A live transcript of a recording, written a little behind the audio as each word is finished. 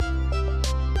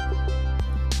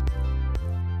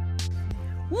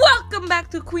Welcome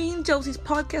back to Queen Josie's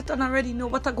podcast. And I already know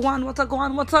what's a guan.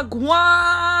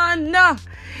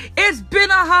 It's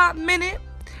been a hot minute.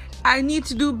 I need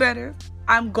to do better.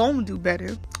 I'm going to do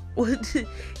better.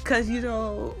 Because,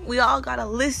 we all got to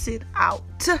listen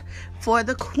out for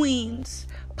the Queen's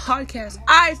podcast.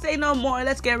 I say no more.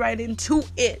 Let's get right into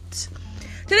it.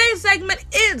 Today's segment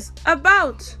is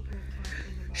about,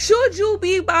 should you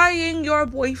be buying your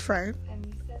boyfriend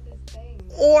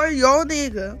or your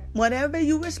nigga, whatever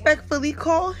you respectfully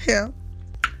call him,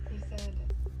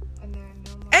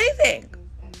 anything?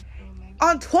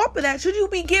 On top of that, should you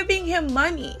be giving him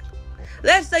money?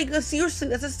 That's a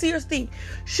serious thing.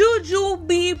 Should you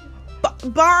be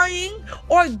buying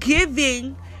or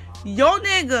giving your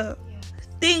nigga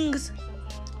things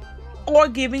or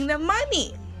giving them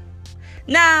money?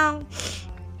 Now,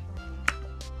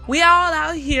 we all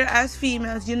out here as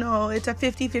females, it's a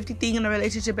 50-50 thing in a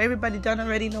relationship. Everybody done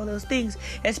already know those things.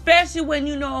 Especially when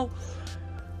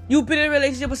you've been in a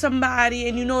relationship with somebody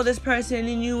and you know this person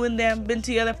and you and them been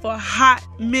together for a hot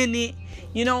minute.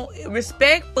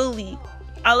 Respectfully,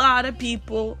 a lot of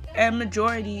people and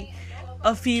majority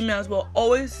of females will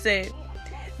always say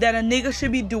that a nigga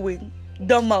should be doing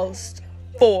the most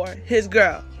for his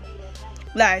girl.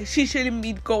 Like, she shouldn't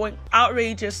be going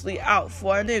outrageously out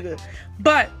for a nigga.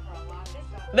 But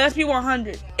let's be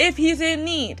 100. If he's in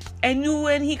need and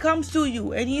he comes to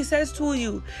you and he says to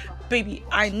you, baby,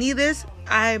 I need this.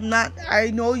 I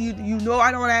know you know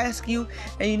I don't ask you,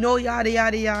 and yada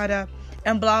yada yada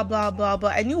and blah blah blah blah,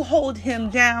 and you hold him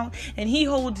down and he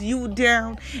holds you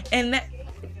down, and that,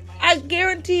 I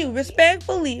guarantee you,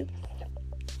 respectfully,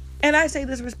 and I say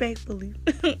this respectfully,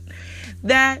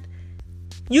 that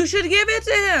you should give it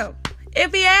to him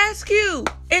if he asks you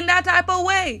in that type of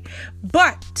way.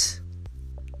 But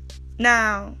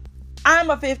now, I'm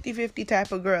a 50-50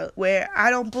 type of girl where I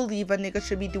don't believe a nigga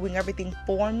should be doing everything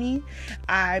for me.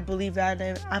 I believe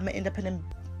that I'm an independent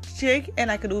chick and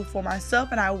I can do it for myself,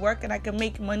 and I work and I can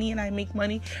make money and I make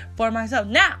money for myself.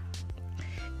 Now,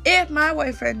 if my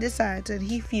boyfriend decides that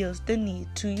he feels the need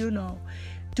to,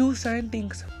 do certain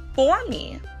things for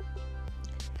me,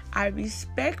 I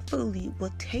respectfully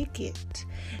will take it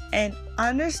and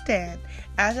understand,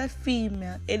 as a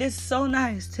female, it is so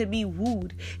nice to be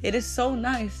wooed. It is so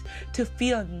nice to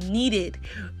feel needed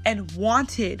and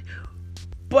wanted,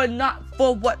 but not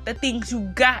for what the things you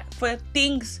got, for the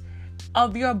things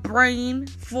of your brain,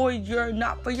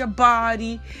 not for your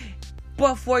body,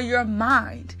 but for your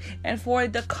mind and for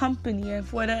the company and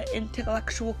for the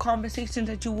intellectual conversations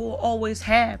that you will always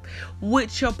have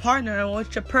with your partner or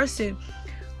with your person.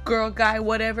 Girl, guy,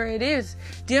 whatever it is.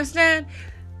 Do you understand?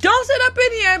 Don't sit up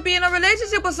in here and be in a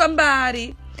relationship with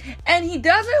somebody and he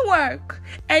doesn't work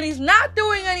and he's not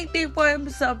doing anything for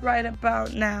himself right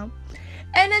about now.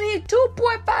 And then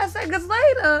 2.5 seconds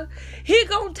later, he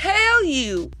gonna tell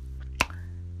you,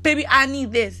 baby, I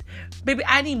need this. Baby,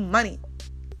 I need money.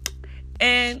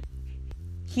 And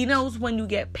he knows when you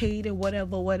get paid and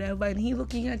whatever, and he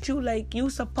looking at you like you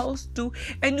supposed to,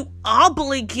 and you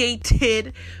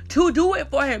obligated to do it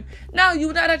for him. Now,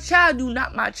 you not a child, you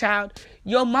not my child.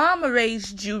 Your mama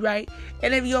raised you, right?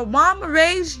 And if your mama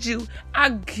raised you, I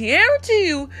guarantee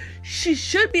you, she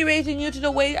should be raising you to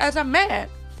the way as a man.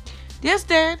 Yes,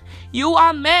 then, you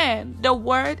are man. The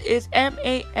word is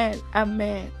M-A-N, a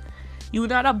man. You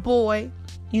not a boy,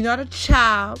 you not a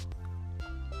child.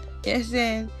 Yes,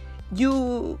 then.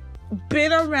 You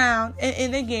been around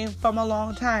in the game from a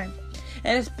long time,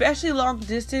 and especially long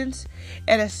distance,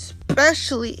 and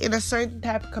especially in a certain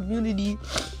type of community.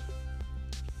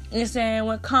 You're saying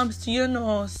when it comes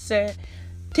to say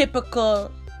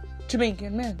typical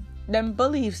Jamaican men, them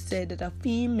beliefs say that a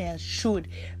female should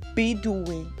be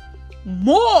doing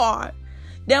more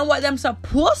than what them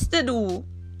supposed to do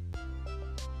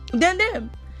than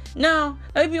them. Now,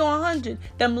 if you're 100,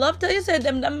 them love till you say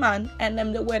them the man and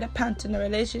them that wear the pants in the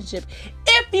relationship.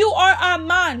 If you are a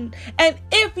man and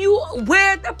if you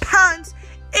wear the pants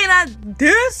in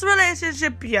this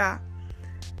relationship,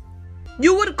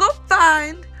 you would go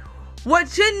find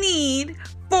what you need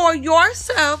for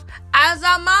yourself as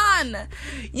a man.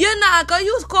 You're not going to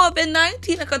use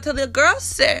COVID-19 like until the girl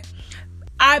said,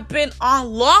 I've been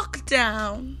on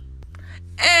lockdown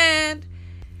and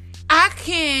I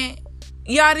can't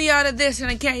yada yada this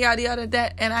and I can't yada yada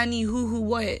that and I need who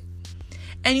what,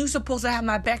 and you supposed to have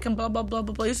my back and blah blah blah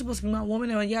blah blah. You're supposed to be my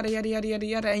woman and yada yada yada yada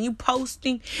yada, and you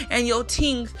posting and your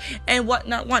things and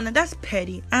whatnot. That's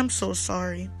petty. I'm so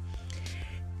sorry.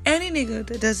 Any nigga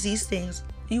that does these things,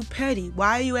 you petty.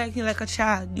 Why are you acting like a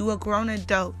child? You a grown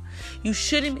adult. You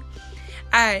shouldn't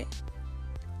be.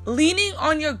 Leaning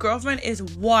on your girlfriend is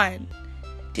one.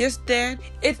 Do you understand?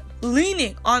 It's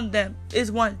leaning on them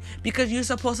is one, because you're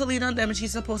supposed to lean on them and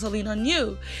she's supposed to lean on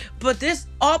you. But this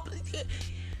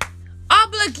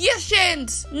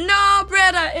obligations, no,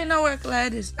 brother, it don't work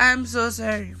like this. I'm so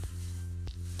sorry.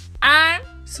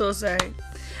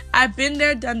 I've been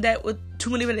there, done that with too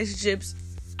many relationships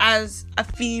as a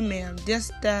female.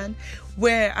 Just then,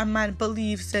 where a man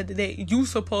believes that you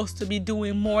supposed to be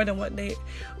doing more than what they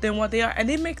are, and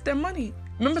they make their money.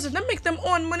 Remember, so they make their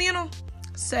own money, you know.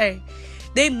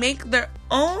 They make their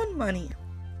own money.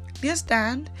 You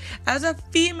understand? As a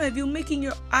female, if you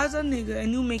as a nigga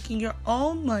and you making your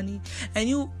own money, and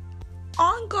you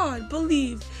on God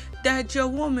believe that your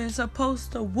woman's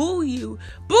supposed to woo you,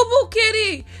 boo boo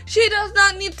kitty, she does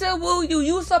not need to woo you.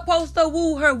 You supposed to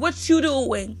woo her. What you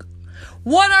doing?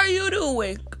 What are you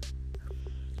doing?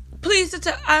 Please,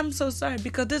 I'm so sorry,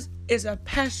 because this is a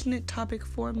passionate topic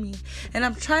for me, and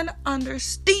I'm trying to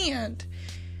understand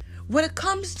when it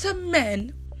comes to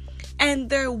men and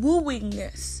their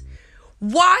wooingness.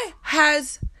 Why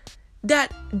has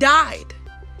that died?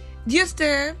 Do you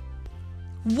understand?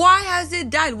 Why has it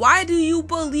died? Why do you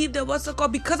believe that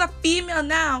because a female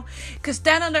now can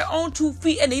stand on their own 2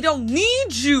 feet and they don't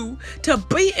need you to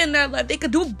be in their life. They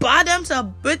can do by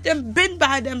themselves, been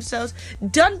by themselves,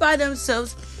 done by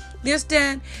themselves. You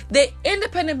understand? They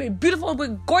independent, beautiful,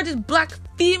 with gorgeous black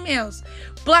females.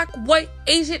 Black, white,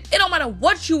 Asian, it don't matter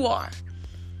what you are.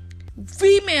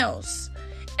 Females.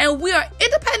 And we are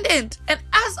independent. And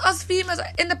as us females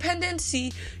are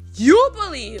independency, you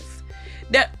believe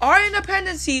that our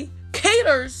independency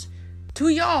caters to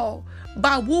y'all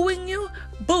by wooing you.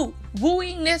 Boo.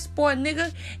 Wooing this for a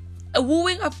nigga,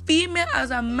 wooing a female as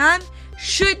a man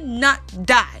should not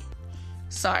die.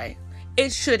 Sorry.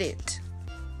 It shouldn't.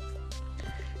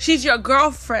 She's your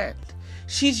girlfriend.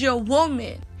 She's your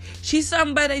woman. She's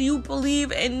somebody that you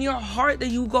believe in your heart that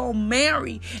you gonna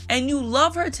marry, and you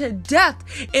love her to death.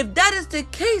 If that is the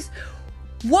case,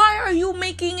 why are you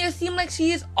making it seem like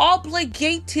she is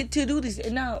obligated to do this?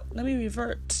 And now, let me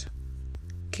revert.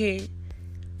 Okay.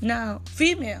 Now,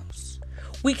 females,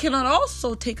 we cannot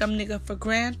also take a nigga for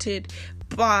granted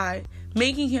by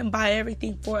making him buy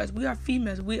everything for us. We are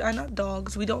females. We are not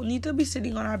dogs. We don't need to be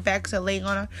sitting on our backs and laying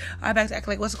on our backs, act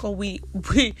like what's called we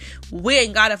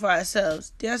ain't got it for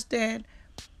ourselves. Do you understand?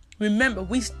 Remember,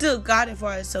 we still got it for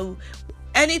ourselves.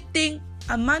 Anything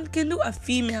a man can do, a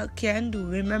female can do.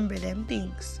 Remember them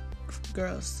things,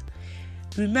 girls.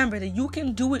 Remember that you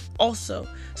can do it also.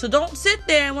 So don't sit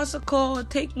there and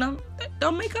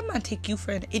don't make a man take you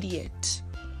for an idiot.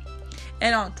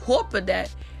 And on top of that,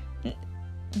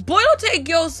 boy,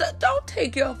 don't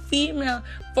take your female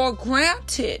for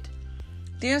granted.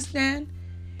 Do you understand?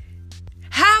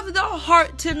 Have the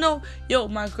heart to know, yo,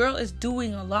 my girl is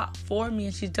doing a lot for me,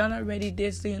 and she's done already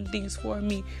this and things for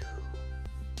me,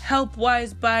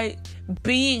 help-wise, by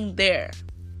being there,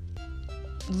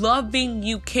 loving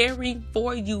you, caring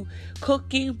for you,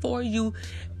 cooking for you,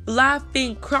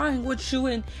 laughing, crying with you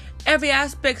in every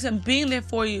aspect, and being there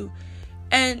for you.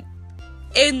 And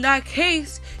in that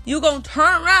case, you're going to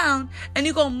turn around and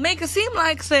you're going to make it seem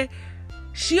like, say,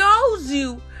 she owes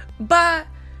you, but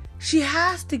she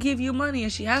has to give you money,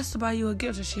 and she has to buy you a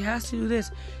gift, and she has to do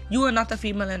this. You are not the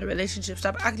female in the relationship.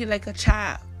 Stop acting like a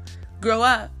child. Grow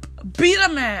up. Be the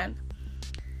man.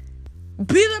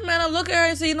 Be the man and look at her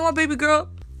and say, you know what, baby girl?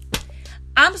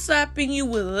 I'm slapping you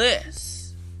with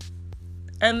this.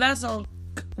 And that's on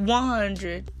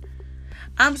 100.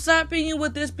 I'm slapping you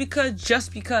with this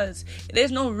just because.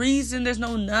 There's no reason. There's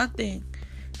no nothing.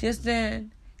 Just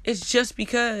then, it's just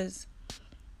because.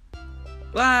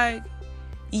 Like,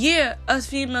 yeah, us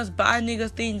females buy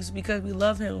niggas things because we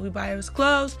love him. We buy his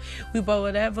clothes. We buy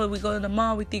whatever. We go to the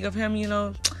mall. We think of him, you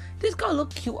know. This girl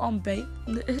look cute on bait.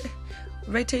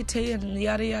 Ray-tay-tay and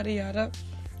yada, yada, yada.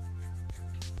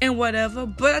 And whatever.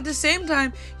 But at the same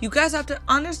time, you guys have to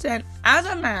understand, as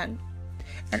a man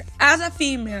and as a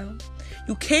female,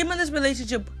 you came in this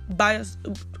relationship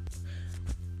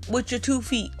with your 2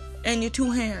 feet and your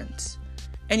 2 hands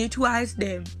and your 2 eyes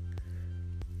dim.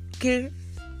 Okay?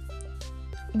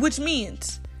 Which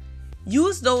means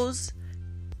use those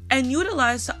and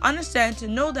utilize to understand, to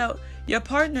know that your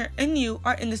partner and you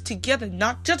are in this together,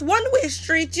 not just one-way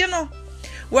street, you know,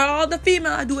 where all the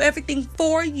female do everything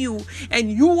for you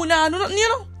and you not, you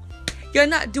know, you're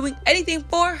not doing anything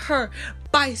for her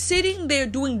by sitting there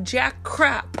doing jack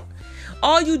crap.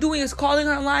 All you doing is calling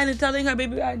her line and telling her,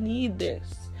 baby, I need this.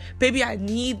 Baby, I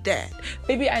need that.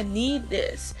 Baby, I need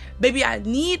this. Baby, I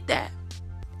need that.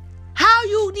 How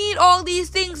you need all these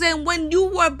things, and when you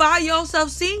were by yourself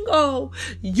single,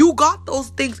 you got those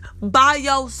things by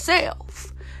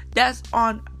yourself. That's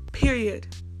on period.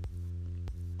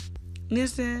 You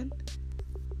understand?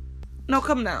 No,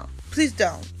 come now. Please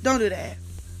don't. Don't do that.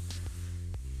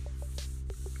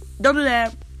 Don't do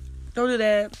that. Don't do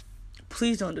that.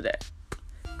 Please don't do that.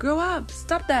 Grow up.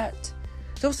 Stop that.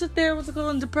 Don't sit there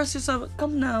and depress yourself.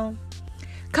 Come now.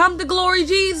 Come to glory,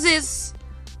 Jesus.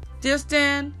 Do you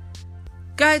understand?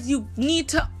 Guys, you need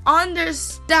to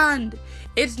understand.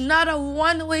 It's not a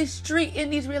one-way street in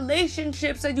these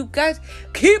relationships that you guys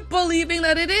keep believing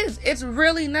that it is. It's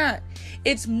really not.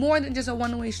 It's more than just a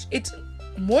one-way. It's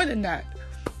more than that.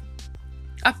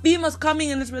 A female's coming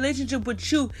in this relationship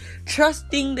with you,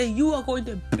 trusting that you are going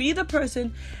to be the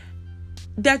person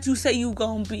that you say you're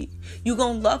going to be. You're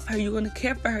going to love her. You're going to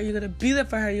care for her. You're going to be there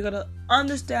for her. You're going to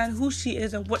understand who she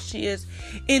is and what she is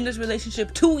in this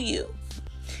relationship to you.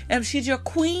 And if she's your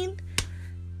queen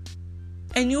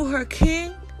and you her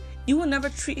king, you will never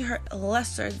treat her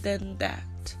lesser than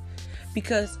that.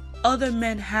 Because other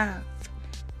men have.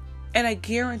 And I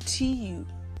guarantee you,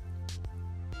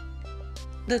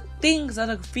 the things that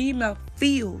a female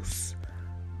feels,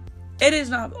 it is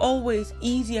not always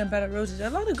easy and bed of roses. A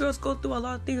lot of girls go through a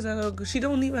lot of things that she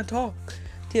don't even talk.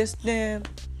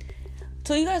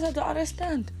 So you guys have to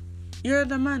understand. You're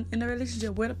the man in the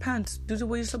relationship. Wear the pants. Do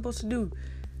what you're supposed to do.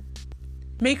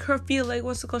 Make her feel like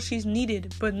she's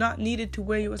needed, but not needed to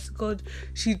where you're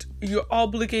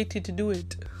obligated to do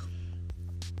it.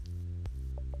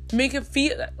 Make it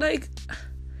feel like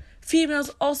females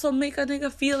also make a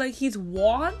nigga feel like he's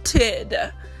wanted.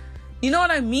 You know what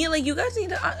I mean? Like, you guys need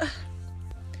to...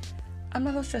 I'm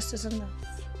not gonna stress this enough.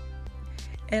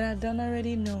 And I done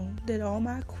already know that all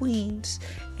my queens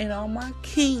and all my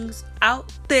kings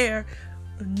out there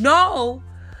know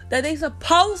that they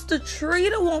supposed to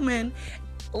treat a woman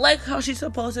like how she's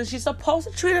supposed to. She's supposed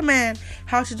to treat a man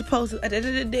how she's supposed to. At the end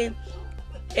of the day,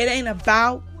 it ain't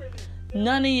about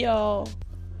none of y'all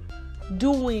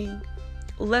doing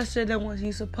lesser than what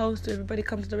he's supposed to. Everybody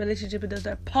comes to the relationship and does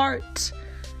their part.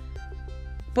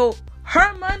 But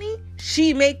her money,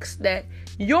 she makes that.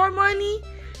 Your money,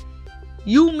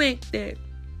 you make that.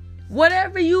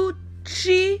 Whatever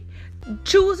she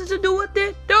chooses to do with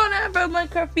it, don't ever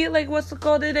make her feel like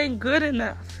it ain't good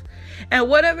enough. And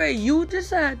whatever you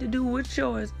decide to do with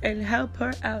yours and help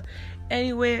her out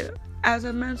anywhere as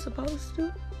a man supposed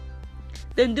to,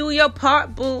 then do your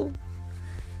part, boo.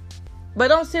 But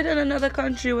don't sit in another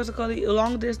country,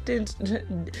 long distance,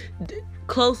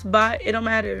 close by, it don't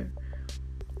matter.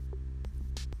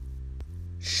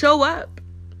 Show up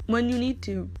when you need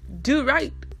to. Do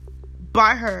right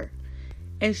by her.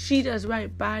 And she does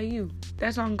right by you.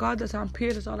 That's on God, that's on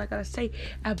Pierre. That's all I gotta say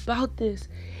about this.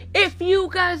 If you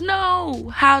guys know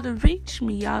how to reach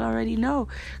me, y'all already know.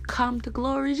 Come to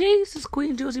Glory Jesus,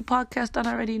 Queen Josie Podcast.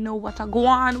 I already know what I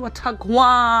want.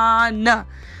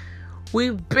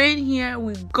 We've been here.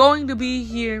 We're going to be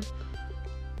here.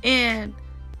 And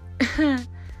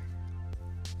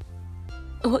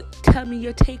tell me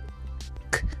your take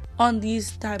on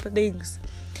these type of things.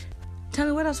 Tell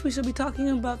me what else we should be talking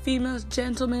about. Females,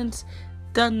 gentlemen,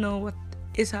 don't know what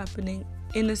is happening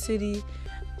in the city.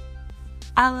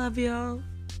 I love y'all.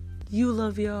 You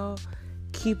love y'all.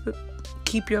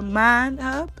 Keep your mind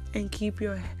up and keep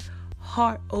your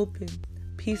heart open.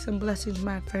 Peace and blessings,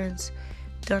 my friends.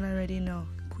 Don't already know.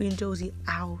 Queen Josie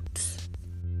out.